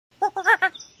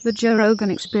The Joe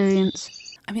Rogan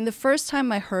Experience. I mean, the first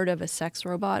time I heard of a sex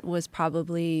robot was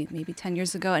probably maybe 10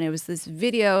 years ago. And it was this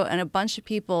video, and a bunch of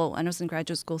people, I was in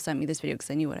graduate school, sent me this video because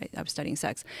I knew I was studying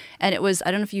sex. And it was,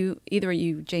 I don't know if either of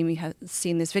you, Jamie, have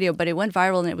seen this video, but it went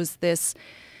viral, and it was this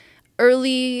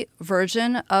early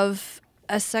version of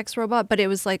a sex robot, but it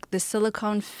was like this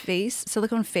silicone face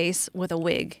with a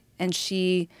wig. And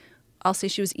I'll say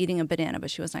she was eating a banana, but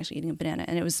she wasn't actually eating a banana.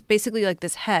 And it was basically like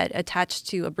this head attached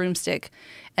to a broomstick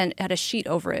and had a sheet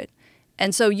over it.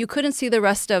 And so you couldn't see the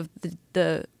rest of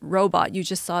the robot. You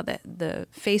just saw the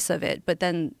face of it. But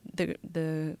then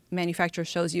the manufacturer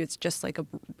shows you it's just like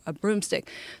a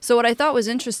broomstick. So what I thought was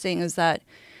interesting is that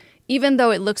even though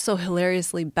it looked so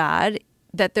hilariously bad,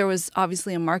 that there was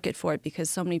obviously a market for it because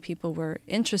so many people were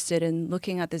interested in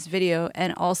looking at this video,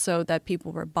 and also that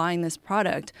people were buying this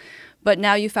product. But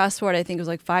now you fast forward, I think it was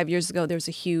like 5 years ago, there was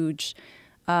a huge,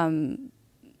 I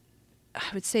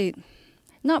would say,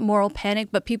 not moral panic,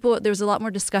 but there was a lot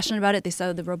more discussion about it. They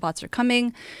said the robots are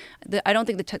coming. I don't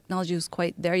think the technology was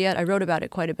quite there yet. I wrote about it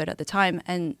quite a bit at the time.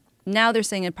 And now they're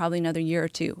saying in probably another year or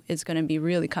two, it's going to be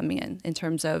really coming in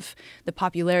terms of the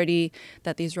popularity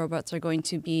that these robots are going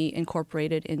to be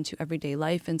incorporated into everyday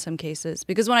life in some cases.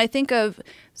 Because when I think of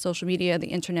social media, the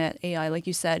internet, AI, like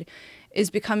you said,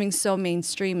 is becoming so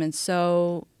mainstream and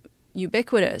so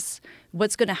ubiquitous.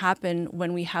 What's going to happen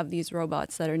when we have these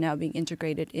robots that are now being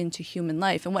integrated into human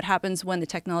life? And what happens when the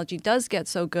technology does get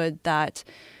so good that,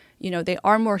 they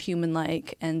are more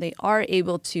human-like and they are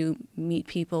able to meet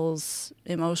people's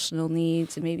emotional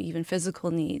needs and maybe even physical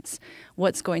needs?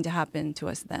 What's going to happen to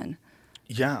us then?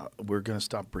 Yeah, we're going to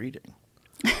stop breeding.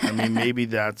 I mean, maybe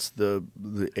that's the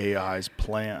AI's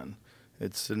plan.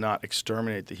 It's to not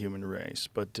exterminate the human race,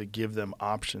 but to give them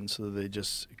options so that they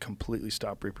just completely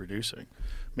stop reproducing.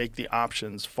 Make the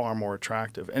options far more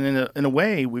attractive. And in a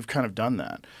way, we've kind of done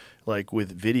that, like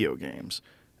with video games.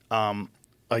 And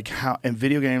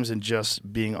video games and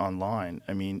just being online.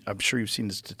 I mean, I'm sure you've seen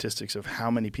the statistics of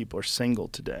how many people are single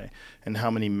today and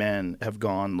how many men have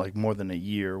gone like more than a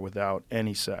year without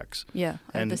any sex. Yeah,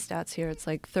 I have the stats here. It's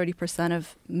like 30%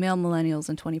 of male millennials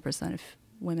and 20% of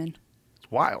women.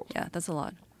 Wild. Yeah, that's a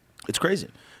lot. It's crazy.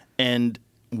 And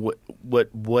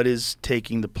what is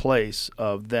taking the place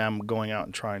of them going out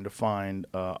and trying to find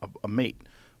a mate?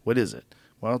 What is it?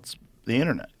 Well, it's the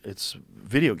internet. It's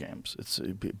video games. It's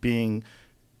being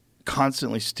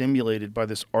constantly stimulated by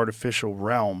this artificial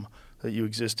realm that you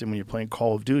exist in when you're playing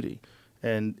Call of Duty.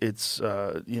 And it's,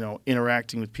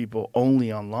 interacting with people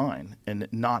only online and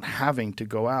not having to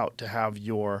go out to have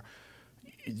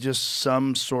just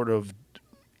some sort of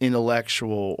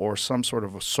intellectual or some sort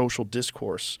of a social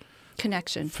discourse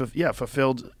connection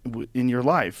fulfilled in your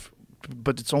life,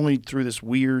 but it's only through this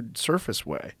weird surface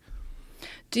way.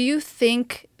 Do you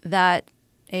think that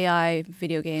AI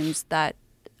video games, that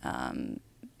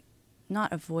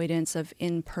not avoidance of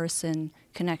in-person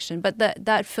connection, but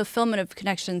that fulfillment of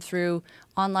connection through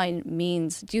online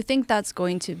means, do you think that's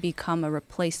going to become a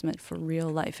replacement for real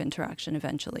life interaction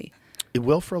eventually? It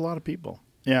will for a lot of people.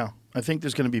 Yeah. I think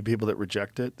there's going to be people that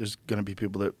reject it. There's going to be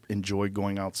people that enjoy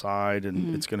going outside,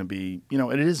 and it's going to be,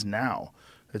 and it is now.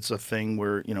 It's a thing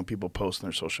where, people post on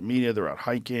their social media, they're out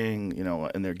hiking,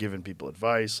 and they're giving people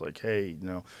advice like, hey,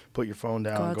 put your phone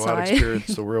down, go out, experience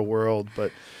the real world.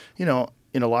 But,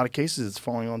 in a lot of cases, it's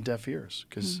falling on deaf ears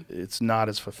because it's not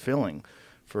as fulfilling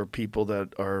for people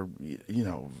that are,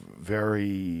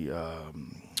 very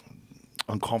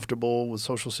uncomfortable with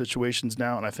social situations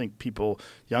now. And I think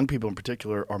young people in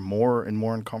particular, are more and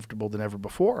more uncomfortable than ever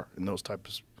before in those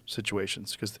types of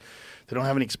situations because they don't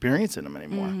have any experience in them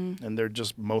anymore. And they're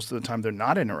just, most of the time, they're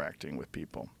not interacting with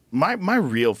people. My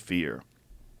real fear,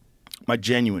 my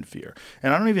genuine fear,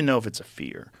 and I don't even know if it's a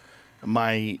fear,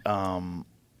 my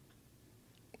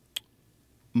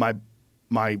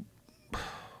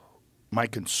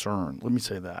concern, let me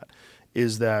say that,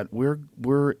 is that we're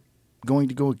going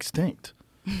to go extinct.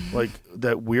 Like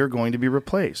that we're going to be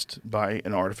replaced by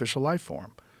an artificial life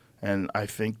form. And I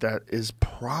think that is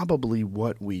probably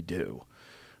what we do.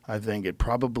 I think it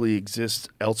probably exists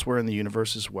elsewhere in the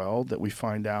universe as well, that we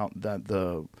find out that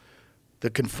the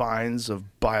confines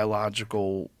of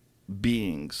biological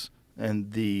beings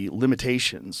and the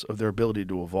limitations of their ability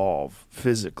to evolve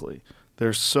physically,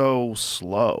 they're so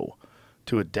slow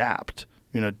to adapt.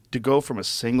 To go from a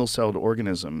single-celled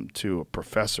organism to a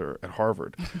professor at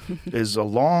Harvard is a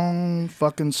long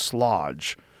fucking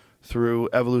slodge through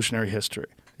evolutionary history.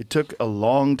 It took a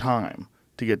long time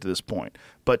to get to this point.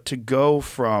 But to go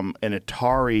from an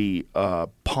Atari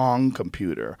Pong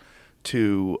computer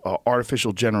to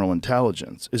artificial general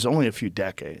intelligence is only a few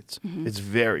decades. It's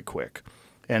very quick.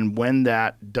 And when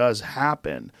that does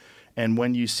happen, and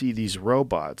when you see these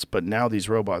robots, but now these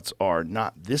robots are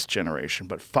not this generation,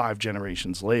 but 5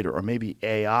 generations later, or maybe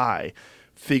AI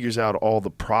figures out all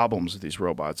the problems of these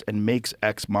robots and makes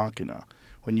ex machina.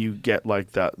 When you get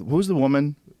like that, who's the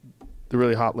woman, the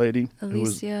really hot lady?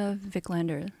 Alicia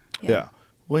Vikander. Yeah.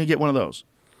 When you get one of those.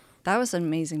 That was an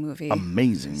amazing movie.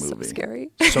 Amazing movie. So scary.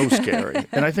 So scary.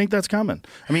 And I think that's coming.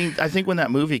 I mean, I think when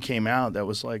that movie came out, that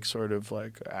was like sort of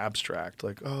like abstract.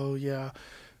 Like, oh, yeah,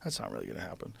 that's not really going to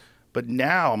happen. But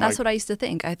now That's what I used to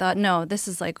think. I thought, no, this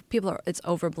is like, it's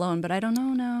overblown, but I don't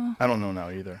know now. I don't know now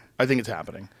either. I think it's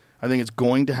happening. I think it's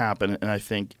going to happen, and I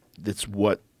think it's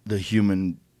what the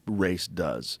human race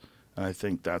does. And I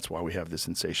think that's why we have this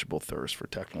insatiable thirst for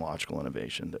technological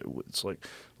innovation. It's like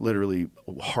literally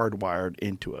hardwired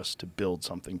into us to build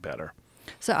something better.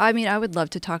 So, I mean, I would love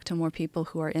to talk to more people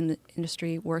who are in the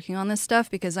industry working on this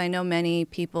stuff, because I know many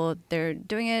people, they're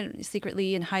doing it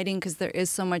secretly and hiding because there is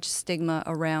so much stigma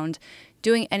around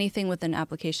doing anything with an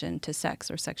application to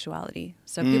sex or sexuality.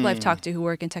 So people I've talked to who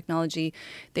work in technology,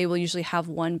 they will usually have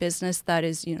one business that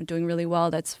is, doing really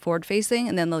well, that's forward facing,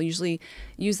 and then they'll usually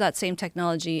use that same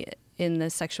technology in the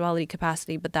sexuality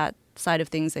capacity, but that side of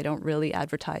things they don't really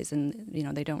advertise, and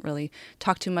they don't really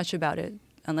talk too much about it.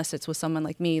 Unless it's with someone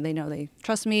like me, they know they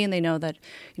trust me, and they know that,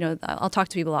 I'll talk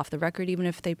to people off the record, even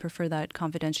if they prefer that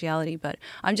confidentiality. But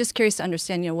I'm just curious to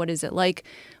understand, what is it like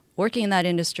working in that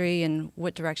industry, and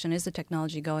what direction is the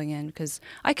technology going in? Because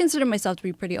I consider myself to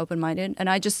be pretty open-minded, and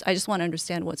I just want to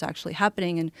understand what's actually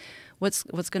happening and what's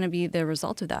going to be the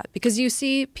result of that. Because you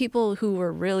see people who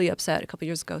were really upset a couple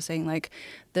years ago saying, like,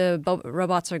 the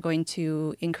robots are going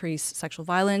to increase sexual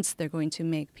violence, they're going to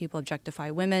make people objectify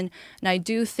women. And I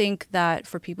do think that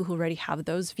for people who already have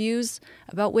those views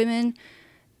about women,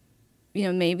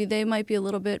 maybe they might be a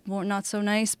little bit more not so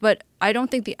nice, but I don't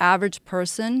think the average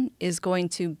person is going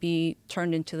to be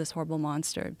turned into this horrible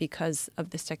monster because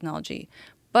of this technology.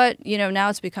 But, now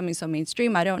it's becoming so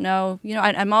mainstream. I don't know.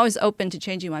 I'm always open to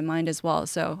changing my mind as well.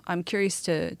 So I'm curious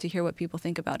to hear what people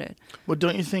think about it. Well,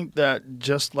 don't you think that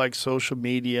just like social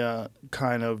media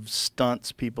kind of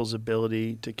stunts people's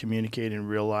ability to communicate in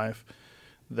real life,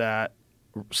 that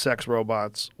sex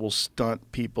robots will stunt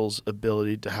people's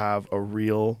ability to have a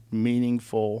real,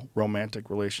 meaningful, romantic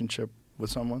relationship with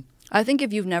someone? I think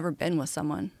if you've never been with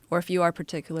someone, or if you are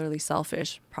particularly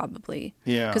selfish, probably.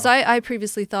 Yeah. Because I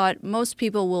previously thought most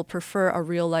people will prefer a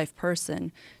real-life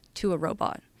person to a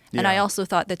robot. And I also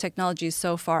thought the technology is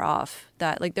so far off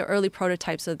that, like, the early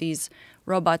prototypes of these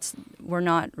robots were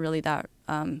not really that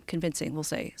convincing, we'll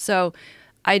say. So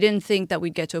I didn't think that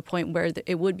we'd get to a point where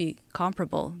it would be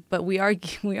comparable, but we are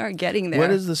getting there.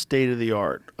 What is the state of the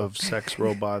art of sex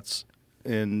robots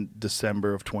in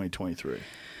December of 2023?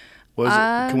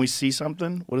 Can we see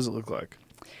something? What does it look like?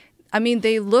 I mean,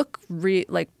 they look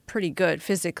pretty good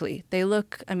physically.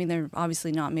 They're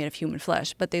obviously not made of human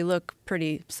flesh, but they look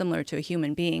pretty similar to a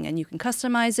human being. And you can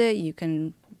customize it. You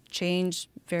can change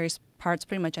various parts,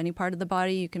 pretty much any part of the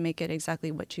body. You can make it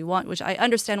exactly what you want, which I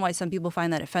understand why some people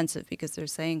find that offensive, because they're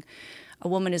saying a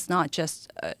woman is not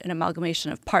just an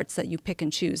amalgamation of parts that you pick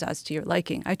and choose as to your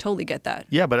liking. I totally get that.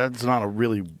 Yeah, but that's not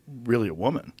really a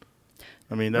woman.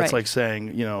 I mean, that's like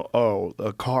saying,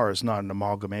 a car is not an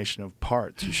amalgamation of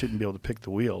parts. You shouldn't be able to pick the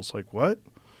wheels. Like, what?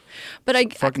 But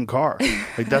it's a fucking car.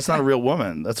 Like, that's not a real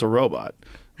woman. That's a robot.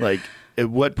 Like, at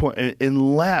what point,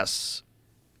 unless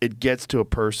it gets to a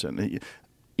person,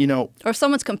 or if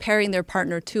someone's comparing their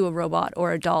partner to a robot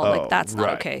or a doll, that's not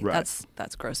okay. Right.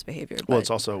 That's gross behavior. Well, it's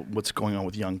also what's going on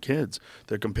with young kids.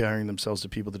 They're comparing themselves to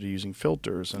people that are using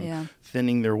filters and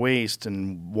thinning their waist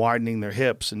and widening their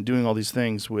hips and doing all these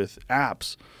things with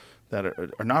apps that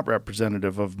are not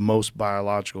representative of most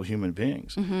biological human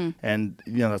beings. Mm-hmm. And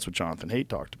that's what Jonathan Haidt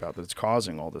talked about, that it's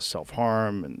causing all this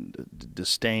self-harm and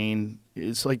disdain.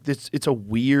 It's like it's a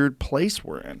weird place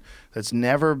we're in that's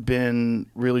never been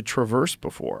really traversed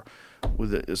before.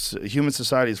 Human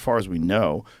society, as far as we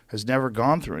know, has never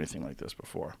gone through anything like this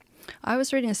before. I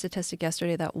was reading a statistic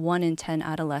yesterday that 1 in 10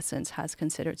 adolescents has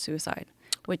considered suicide,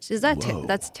 which is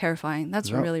that's terrifying.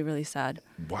 That's really, really sad.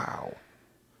 Wow.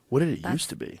 What did it used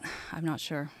to be? I'm not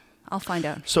sure. I'll find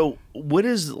out. So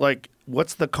what's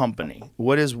the company?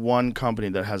 What is one company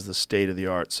that has the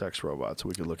state-of-the-art sex robot, so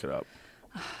we could look it up?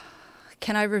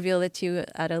 Can I reveal it to you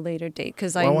at a later date?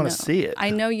 Because I want to see it. I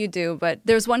know you do, but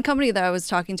there's one company that I was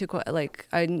talking to,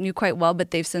 I knew quite well,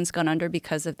 but they've since gone under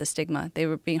because of the stigma. They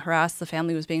were being harassed. The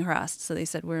family was being harassed. So they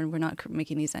said, we're not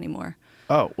making these anymore.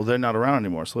 Oh, well, they're not around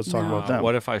anymore, so let's talk about them.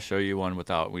 What if I show you one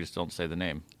without, we just don't say the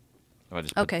name? I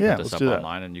just put let's this up do that.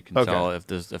 online, and you can tell if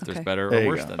there's better or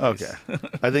worse than these. Okay.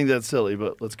 I think that's silly,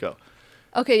 but let's go.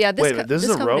 Okay, yeah, Wait a minute, this is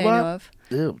a company I know robot? of.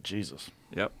 Ew, Jesus.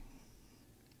 Yep.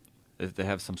 If they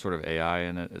have some sort of AI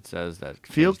in it, it says that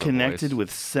can Feel change the connected voice.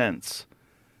 with Sense.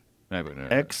 No.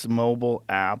 X mobile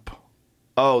app.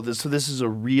 Oh, so this is a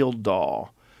real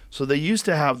doll. So they used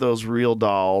to have those real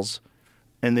dolls,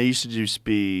 and they used to just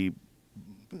be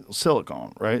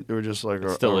silicone, right? They were just like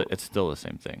It's still the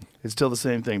same thing. it's still the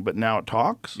same thing, but now it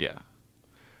talks. Yeah.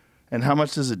 And how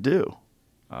much does it do?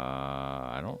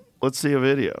 I don't. Let's see a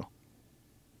video.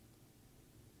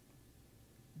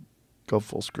 Go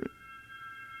full screen.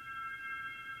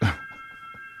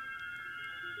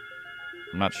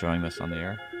 I'm not showing this on the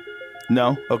air.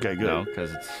 No? Okay, good. No,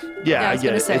 because it's. Yeah, Yeah, I I was get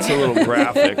gonna it. say. It's a little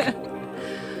graphic.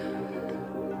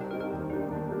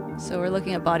 So we're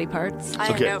looking at body parts. I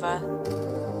am Okay.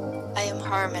 Nova. I am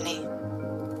Harmony.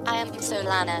 I am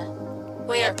Solana.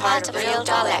 We are part of Real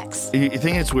Doll X. You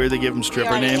think it's weird they give them We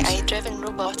stripper are names? AI-driven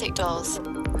robotic dolls.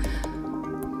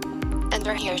 And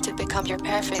we're here to become your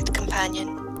perfect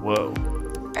companion. Whoa.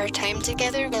 Our time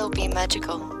together will be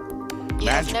magical. You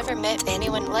have never met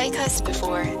anyone like us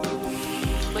before.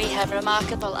 We have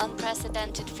remarkable,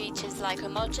 unprecedented features like a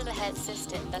modular head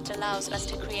system that allows us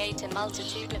to create a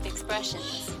multitude of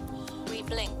expressions. We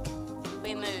blink,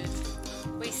 we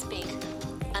move, we speak,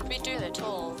 and we do it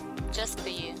all just for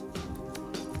you.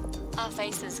 Our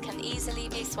faces can easily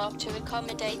be swapped to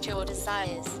accommodate your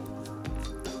desires.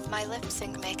 My lip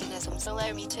sync mechanisms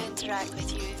allow me to interact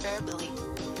with you verbally.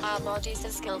 Our bodies are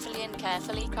skillfully and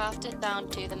carefully crafted down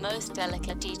to the most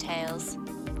delicate details.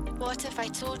 What if I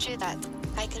told you that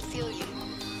I could feel you?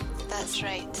 That's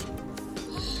right.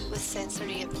 With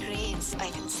sensory upgrades I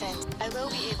can sense, I will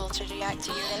be able to react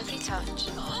to your every touch.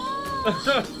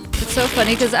 It's so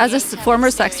funny because as a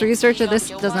former sex researcher, this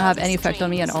doesn't have any effect on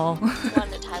me at all. One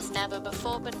that has never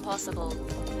before been possible.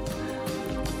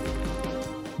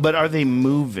 But are they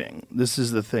moving? This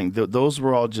is the thing. Those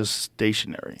were all just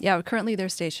stationary. Yeah, currently they're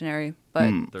stationary, but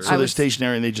So they're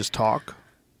stationary and they just talk?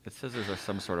 It says there's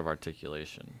some sort of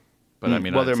articulation. But I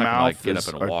mean, well, their it's not gonna, mouth like, get is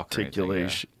up and walk or anything,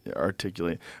 yeah.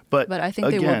 articulate. But I think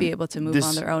they will again, be able to move this-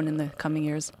 on their own in the coming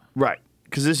years. Right.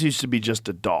 Because this used to be just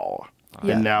a doll.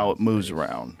 Yeah. And now it moves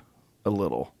around a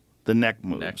little. The neck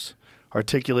moves.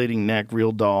 Articulating neck,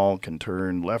 real doll can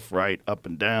turn left, right, up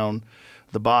and down.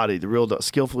 The body, the real doll,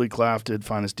 skillfully crafted,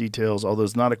 finest details. Although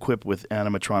it's not equipped with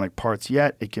animatronic parts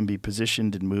yet, it can be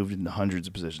positioned and moved into hundreds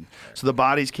of positions. So the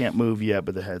bodies can't move yet,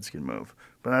 but the heads can move.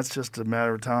 But that's just a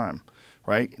matter of time,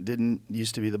 right? It didn't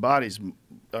used to be the bodies,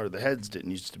 or the heads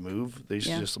didn't used to move. They used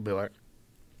to just be like,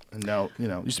 and now,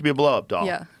 it used to be a blow-up doll.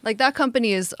 Yeah, like that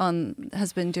company has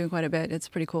been doing quite a bit. It's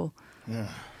pretty cool. Yeah,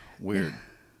 weird.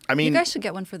 I mean, You guys should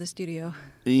get one for the studio.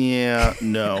 yeah,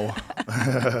 no.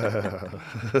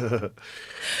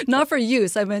 Not for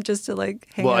use. I meant just to like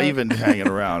hang Well, out. even hanging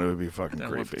around, it would be fucking Then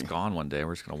what if creepy. it's gone one day?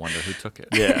 We're just gonna wonder who took it.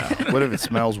 Yeah. What if it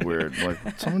smells weird? Like,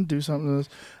 did someone do something to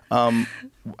this?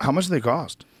 How much do they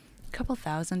cost? a couple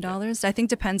 $1,000s. I think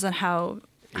depends on how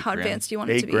 $8,000. advanced you want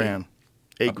it to be. $8,000.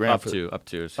 $8,000 Up for to. It Up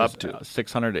says, to.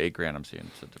 600 to $8,000. I'm seeing.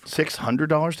 It's a different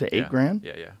 $600 to yeah. $8,000?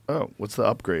 Yeah, yeah. Oh, what's the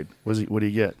upgrade? What do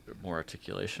you get? More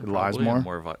articulation. It lies probably, and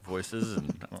more? more voices,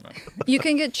 and I don't know. You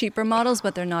can get cheaper models,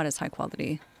 but they're not as high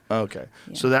quality. Okay,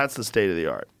 Yeah. so that's the state of the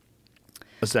art,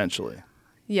 essentially.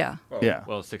 Yeah. Yeah.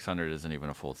 Well, 600 isn't even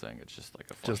a full thing. It's just like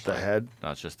a flashlight. Just the head?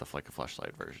 No, it's just like a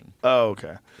flashlight version. Oh,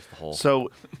 okay. Just the whole.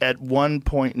 So at one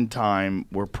point in time,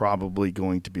 we're probably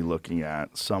going to be looking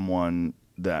at someone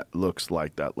that looks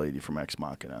like that lady from Ex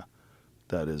Machina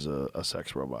that is a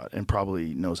sex robot and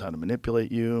probably knows how to manipulate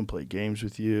you and play games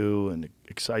with you and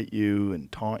excite you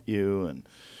and taunt you and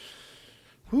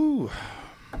whoo.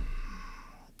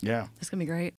 Yeah. It's going to be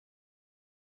great.